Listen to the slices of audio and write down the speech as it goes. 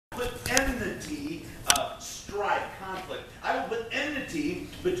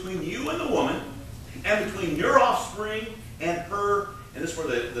and between your offspring and her, and this is where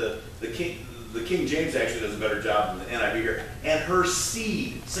the King James actually does a better job than the NIV here, and her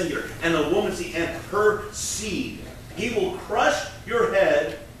seed, singular, and the woman's seed, and her seed. He will crush your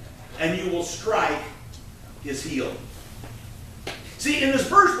head, and you will strike his heel. See, in this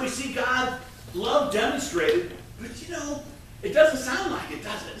verse, we see God's love demonstrated, but it doesn't sound like it,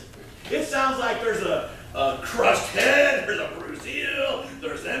 does it? It sounds like there's a crushed head, there's a bruised heel,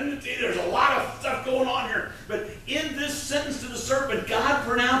 there's enmity, there's a lot of stuff going on here. But in this sentence to the serpent, God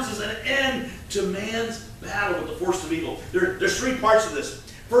pronounces an end to man's battle with the force of evil. There's three parts of this.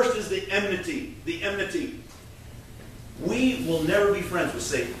 First is the enmity. The enmity. We will never be friends with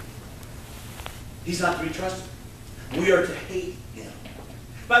Satan. He's not to be trusted. We are to hate him.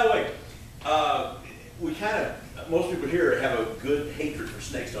 By the way, most people here have a good hatred for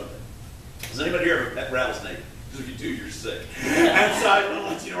snakes, don't they? Does anybody here have a pet rattlesnake? Because if you do, you're sick. And so I want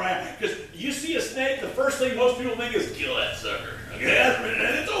to let you know right now. Because you see a snake, the first thing most people think is, kill that sucker. Okay?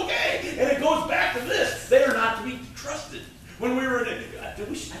 And it's okay. And it goes back to this. They are not to be trusted. When we were in I think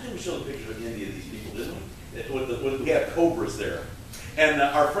we showed a picture of any of these people, didn't we? We have cobras there. And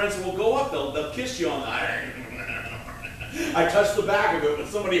our friends will go up, they'll kiss you on the iron. I touched the back of it when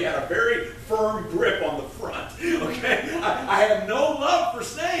somebody had a very firm grip on the front. Okay? I have no love for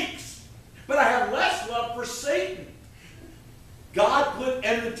snakes, but I have less love for Satan. God put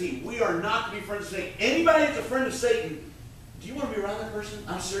enmity. We are not to be friends with Satan. Anybody that's a friend of Satan, do you want to be around that person?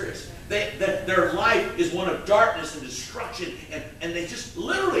 I'm serious. Their life is one of darkness and destruction, and they just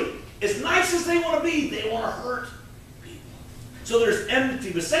literally, as nice as they want to be, they want to hurt. So there's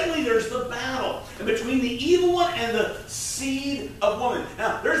enmity, but secondly, there's the battle between the evil one and the seed of woman.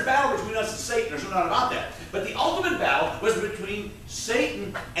 Now, there's battle between us and Satan. There's no doubt about that. But the ultimate battle was between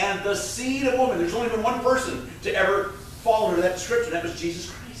Satan and the seed of woman. There's only been one person to ever fall under that description. That was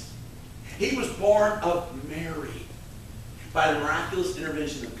Jesus Christ. He was born of Mary by the miraculous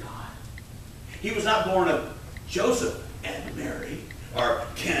intervention of God. He was not born of Joseph and Mary, or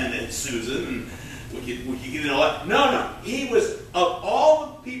Ken and Susan, and we could get into what? No. He was, of all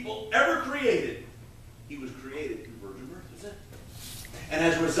the people ever created, he was created through virgin birth. That's it. And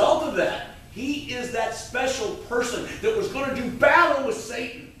as a result of that, he is that special person that was going to do battle with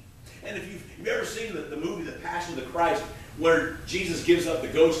Satan. And if you've ever seen the movie The Passion of the Christ, where Jesus gives up the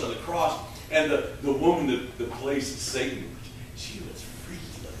ghost on the cross, and the woman that plays Satan, she was freaky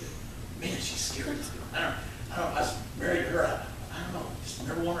looking. Man, she's scary. I was married to her. I don't know. Just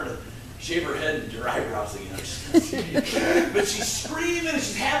never wanted to shave her head and her eyebrows again. But she's screaming and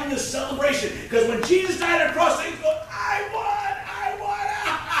she's having this celebration. Because when Jesus died on the cross, Satan's going, I won!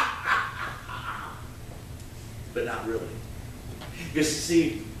 But not really. Because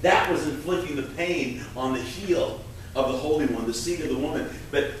see, that was inflicting the pain on the heel of the Holy One, the seed of the woman.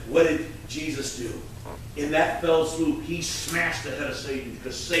 But what did Jesus do? In that fell swoop, he smashed the head of Satan,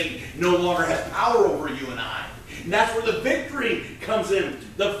 because Satan no longer has power over you and I. And that's where the victory comes in.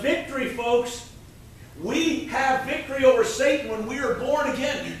 The victory, folks. We have victory over Satan when we are born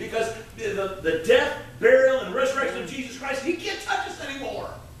again, because the death, burial, and resurrection of Jesus Christ, he can't touch us anymore.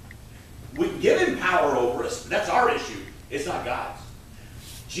 We can give him power over us, but that's our issue. It's not God's.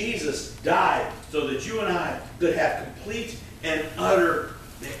 Jesus died so that you and I could have complete and utter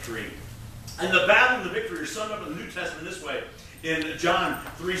victory. And the battle and the victory are summed up in the New Testament this way, in John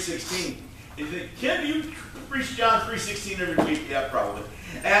 3:16. You think, Ken, do you preach John 3:16 every week? Yeah, probably.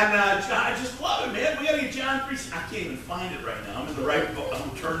 And I just love it, man. We got to get John 3:16. I can't even find it right now. I'm in the right book.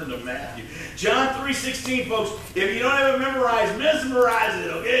 I'm turning to Matthew. John 3:16, folks. If you don't have it memorized, mesmerize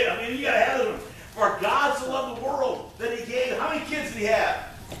it, okay? I mean, you got to have it. For God so loved the world that he gave. How many kids did he have?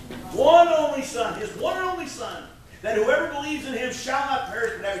 One only son. His one and only son. That whoever believes in him shall not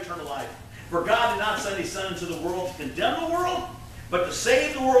perish but have eternal life. For God did not send his son into the world to condemn the world, but to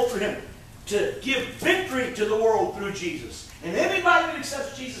save the world through him. To give victory to the world through Jesus. And anybody that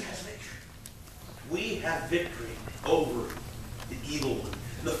accepts Jesus has victory. We have victory over the evil one.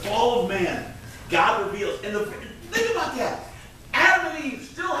 The fall of man, God reveals. And think about that. Adam and Eve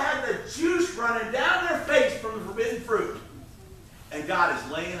still had the juice running down their face from the forbidden fruit. And God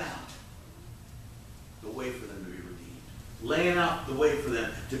is laying out the way for them to be redeemed. Laying out the way for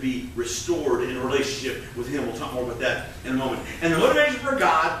them to be restored in a relationship with him. We'll talk more about that in a moment. And the motivation for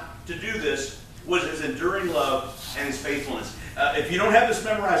God to do this was his enduring love and his faithfulness. If you don't have this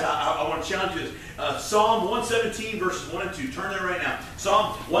memorized, I want to challenge you this. Psalm 117, verses 1 and 2. Turn there right now.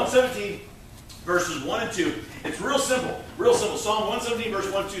 Psalm 117, verses 1 and 2. It's real simple. Real simple. Psalm 117,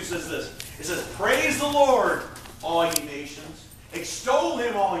 verse 1 and 2 says this. It says, praise the Lord, all ye nations. Extol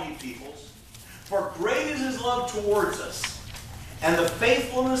him, all ye peoples. For great is his love towards us. And the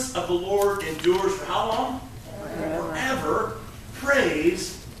faithfulness of the Lord endures for how long? Forever.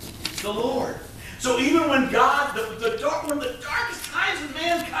 Praise the Lord. So even when God, one of the darkest times in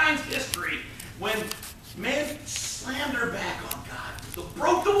mankind's history, when man slammed their back on God,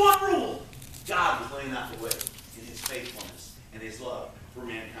 broke the one rule, God was laying out the way in his faithfulness and his love for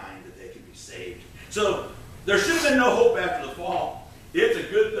mankind that they can be saved. So there should have been no hope after the fall. It's a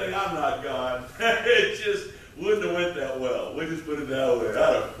good thing I'm not God. It just wouldn't have went that well. We'll just put it that way.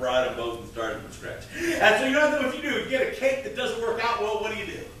 I'd have fried them both and started from scratch. And so you know what you do? You get a cake that doesn't work out well, what do?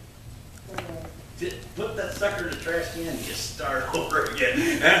 Just put that sucker in the trash can and just start over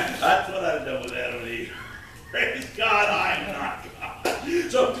again. That's what I'd have done with Adam and Eve. Praise God, I am not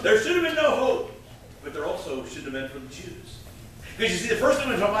God. So there should have been no hope. But there also should have been for the Jews. Because you see, the first thing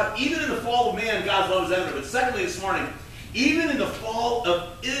we're talking about, even in the fall of man, God's love is evident. But secondly, this morning, even in the fall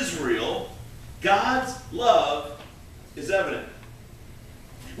of Israel, God's love is evident.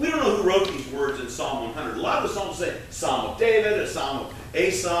 We don't know who wrote these words in Psalm 100. A lot of the Psalms say Psalm of David, a Psalm of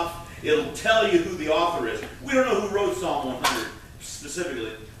Asaph. It'll tell you who the author is. We don't know who wrote Psalm 100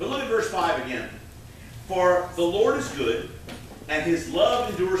 specifically. But look at verse 5 again. For the Lord is good, and his love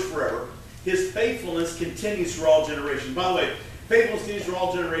endures forever. His faithfulness continues through all generations. By the way, faithfulness continues through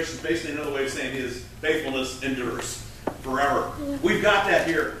all generations, basically another way of saying his faithfulness endures forever. We've got that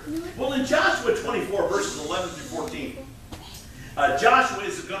here. Well, in Joshua 24, verses 11 through 14, Joshua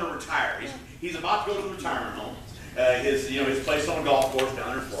is going to retire. He's about to go to the retirement home. His place on a golf course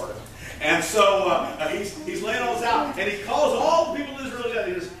down in Florida. And so he's laying all this out, and he calls all the people of Israel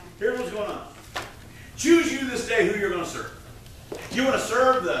together. He says, here's what's going on. Choose you this day who you're going to serve. You want to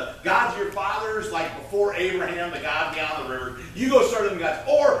serve the gods of your fathers, like before Abraham, the God beyond the river. You go serve them gods.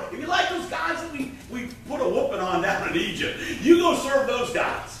 Or if you like those gods that we put a whooping on down in Egypt, you go serve those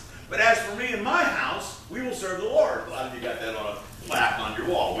gods. But as for me and my house, we will serve the Lord. A lot of you got that on a plaque on your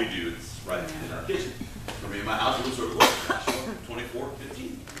wall. We do. It's right in our kitchen. For me and my house, we will serve the Lord. Joshua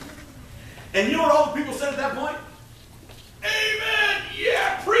 24:15. And you know what all the people said at that point? Amen.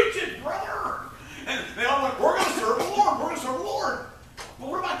 Yeah, preach it, brother. And they all went, we're going to serve the Lord. We're going to serve the Lord. But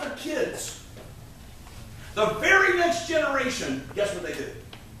what about their kids? The very next generation, guess what they did?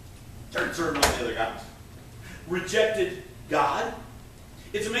 Started serving all the other guys. Rejected God.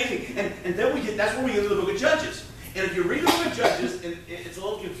 It's amazing. And then that's where we get to the book of Judges. And if you read the book of Judges, it's a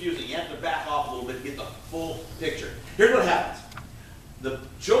little confusing. You have to back off a little bit to get the full picture. Here's what happens. The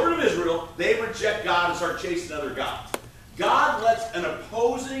children of Israel, they reject God and start chasing other gods. God lets an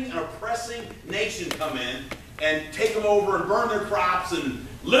opposing and oppressing nation come in and take them over and burn their crops and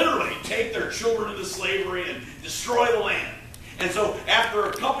literally take their children into slavery and destroy the land. And so after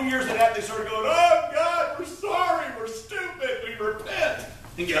a couple years of that, they started going, oh, God, we're sorry, we're stupid, we repent.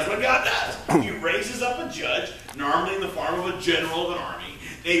 And guess what God does? He raises up a judge, normally in the form of a general of an army.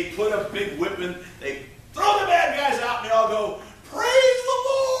 They put a big whipping, they throw the bad guys out, and they all go, praise the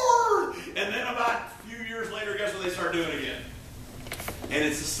Lord! And then about a few years later, guess what they start doing again? And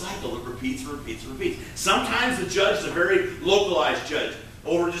it's a cycle that repeats and repeats and repeats. Sometimes the judge is a very localized judge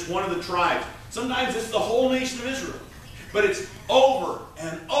over just one of the tribes. Sometimes it's the whole nation of Israel. But it's over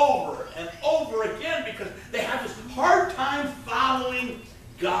and over and over again because they have this hard time following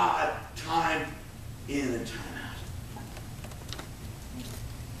God time in and time out.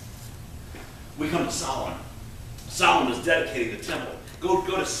 We come to Solomon. Solomon is dedicating the temple. Go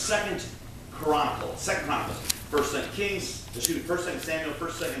to 2 Chronicles, 1st Kings, 1st Samuel,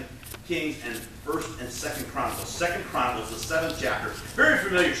 1st Kings, and 1st and 2nd Chronicles. 2nd Chronicles, the 7th chapter. Very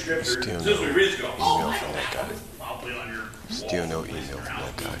familiar scripture. As soon as we read it, go, oh, I know that one. I'll put it on your Still no email from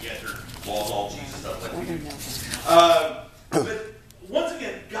that guy. You get your walls all Jesus up like we do. But once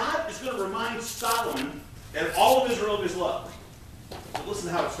again, God is going to remind Solomon and all of Israel of his love. So listen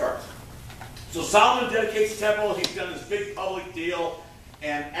to how it starts. So Solomon dedicates the temple. He's done this big public deal.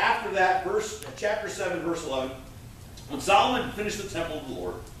 And after that, chapter 7, verse 11, when Solomon finished the temple of the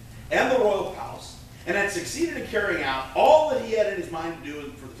Lord and the royal palace, and had succeeded in carrying out all that he had in his mind to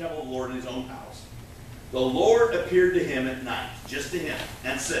do for the temple of the Lord in his own house, the Lord appeared to him at night, just to him,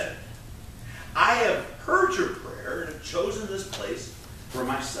 and said, I have heard your prayer and have chosen this place for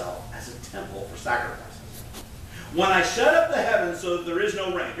myself as a temple for sacrifices. When I shut up the heavens so that there is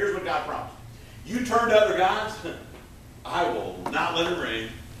no rain, here's what God promised. You turn to other gods, I will not let it rain,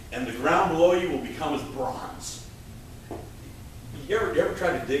 and the ground below you will become as bronze. You ever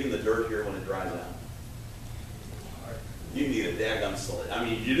try to dig in the dirt here when it dries out? You need a daggone sled. I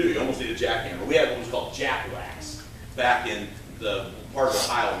mean, you do. You almost need a jackhammer. We had what was called jackracs back in the part of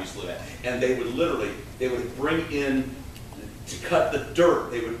Ohio we used to live at. And they would bring in, to cut the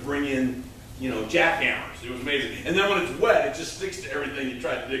dirt, they would bring in jackhammers. It was amazing. And then when it's wet, it just sticks to everything you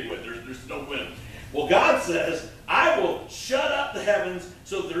try to dig with. There's no wind. Well, God says, I will shut up the heavens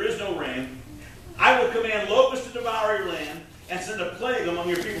so that there is no rain. I will command locusts to devour your land and send a plague among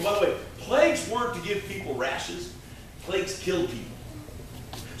your people. By the way, plagues weren't to give people rashes. Plagues killed people.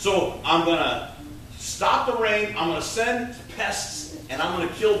 So I'm going to stop the rain. I'm going to send pests, and I'm going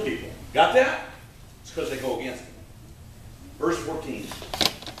to kill people. Got that? It's because they go against me. Verse 14.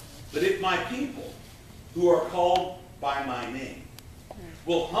 But if my people, who are called by my name,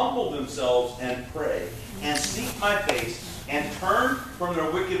 will humble themselves and pray and seek my face and turn from their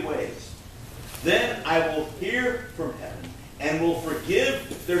wicked ways, then I will hear from heaven and will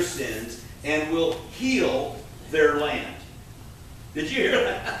forgive their sins and will heal their land. Did you hear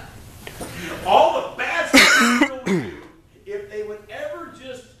that? All the bad stuff people would do, if they would ever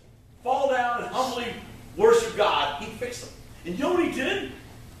just fall down and humbly worship God, he'd fix them. And you know what he did?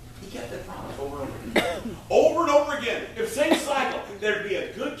 He kept that promise over and over again. Over and over again. If same cycle, there'd be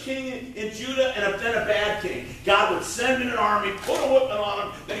a good king in Judah and then a bad king. God would send in an army, put a whipping on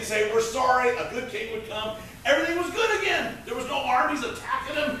them. Then he'd say, we're sorry. A good king would come. Everything was good again. There was no armies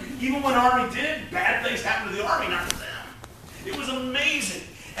attacking them. Even when an army did, bad things happened to the army, not to them. It was amazing.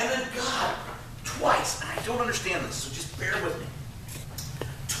 And then God, twice, and I don't understand this, so just bear with me.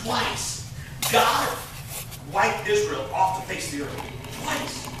 Twice, God wiped Israel off the face of the earth.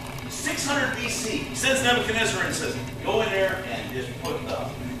 Twice. 600 BC, he sends Nebuchadnezzar and says, go in there and just put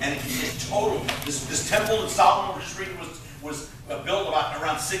up. And he just this temple that Solomon was just reading was built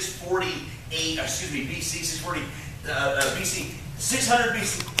around 648, BC, 640 BC, 600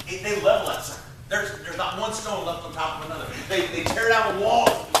 BC. They level that sucker. There's not one stone left on top of another. They tear down the walls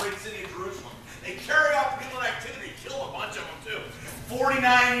of the great city of Jerusalem. They carry out the people in activity, kill a bunch of them too.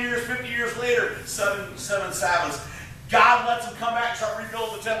 49 years, 50 years later, seven Sabbaths, God lets them come back and start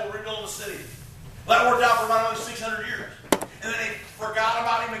rebuilding the temple, rebuilding the city. Well, that worked out for about another 600 years. And then they forgot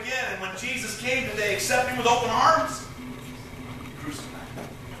about him again. And when Jesus came, did they accept him with open arms? Crucified him.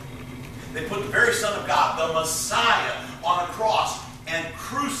 They put the very Son of God, the Messiah, on a cross and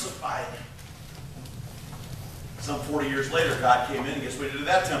crucified him. Some 40 years later, God came in and guess what he did to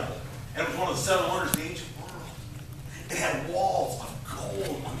that temple? And it was one of the 7 wonders of the ancient world. It had walls of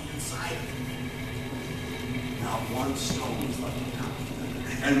gold on the inside of it. Not one stone was left on top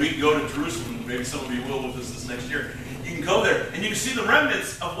of it. And we can go to Jerusalem, maybe some of you will with us this next year. You can go there and you can see the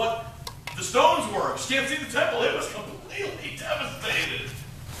remnants of what the stones were. You can't see the temple. It was completely devastated.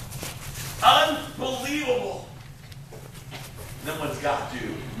 Unbelievable. And then what does God do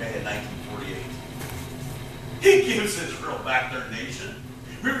in May of 1948? He gives Israel back their nation.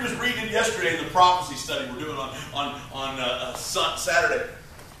 We were just reading it yesterday in the prophecy study we're doing on Saturday.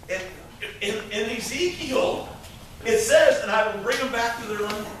 And in Ezekiel, it says, and I will bring them back to their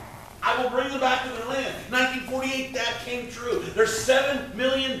land. I will bring them back to their land. 1948, that came true. There's 7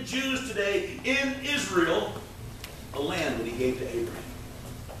 million Jews today in Israel, the land that he gave to Abraham.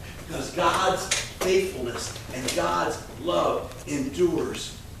 Because God's faithfulness and God's love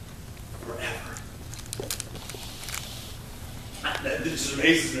endures forever. This just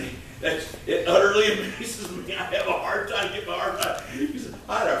amazes me. It utterly amazes me. I have a hard time getting my hard time. He said,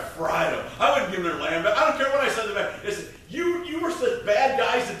 I'd have fried them. I wouldn't give them their land back. I don't care what I said to them. They said, you were such bad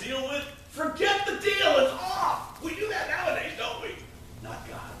guys to deal with. Forget the deal. It's off. We do that nowadays, don't we? Not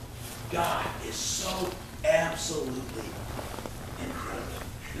God. God is so absolutely incredible.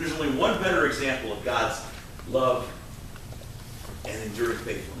 And there's only one better example of God's love and enduring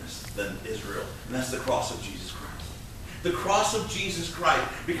faithfulness than Israel, and that's the cross of Jesus Christ. The cross of Jesus Christ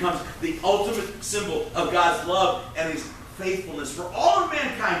becomes the ultimate symbol of God's love and his faithfulness for all of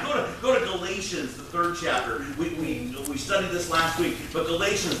mankind. Go to Galatians, the 3rd chapter. We studied this last week, but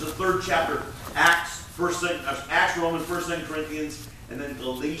Galatians, the 3rd chapter, Acts, Romans, 1st, 2nd Corinthians, and then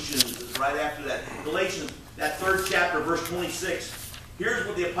Galatians is right after that. Galatians, that 3rd chapter, verse 26. Here's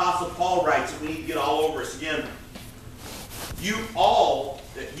what the Apostle Paul writes, and we need to get all over us again. You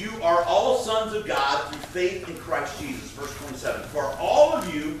are all sons of God through faith in Christ Jesus. Verse 27. For all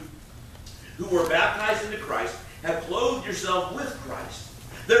of you who were baptized into Christ have clothed yourself with Christ.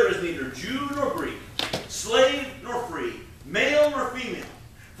 There is neither Jew nor Greek, slave nor free, male nor female.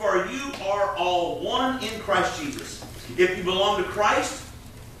 For you are all one in Christ Jesus. If you belong to Christ,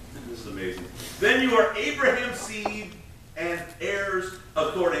 this is amazing, then you are Abraham's seed and heirs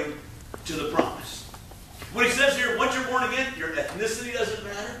according to the promise. What he says here, once you're born again, your ethnicity doesn't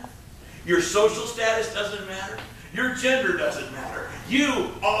matter. Your social status doesn't matter. Your gender doesn't matter. You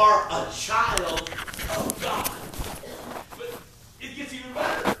are a child of God. But it gets even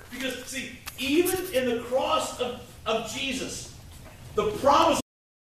better. Because, see, even in the cross of Jesus, the promise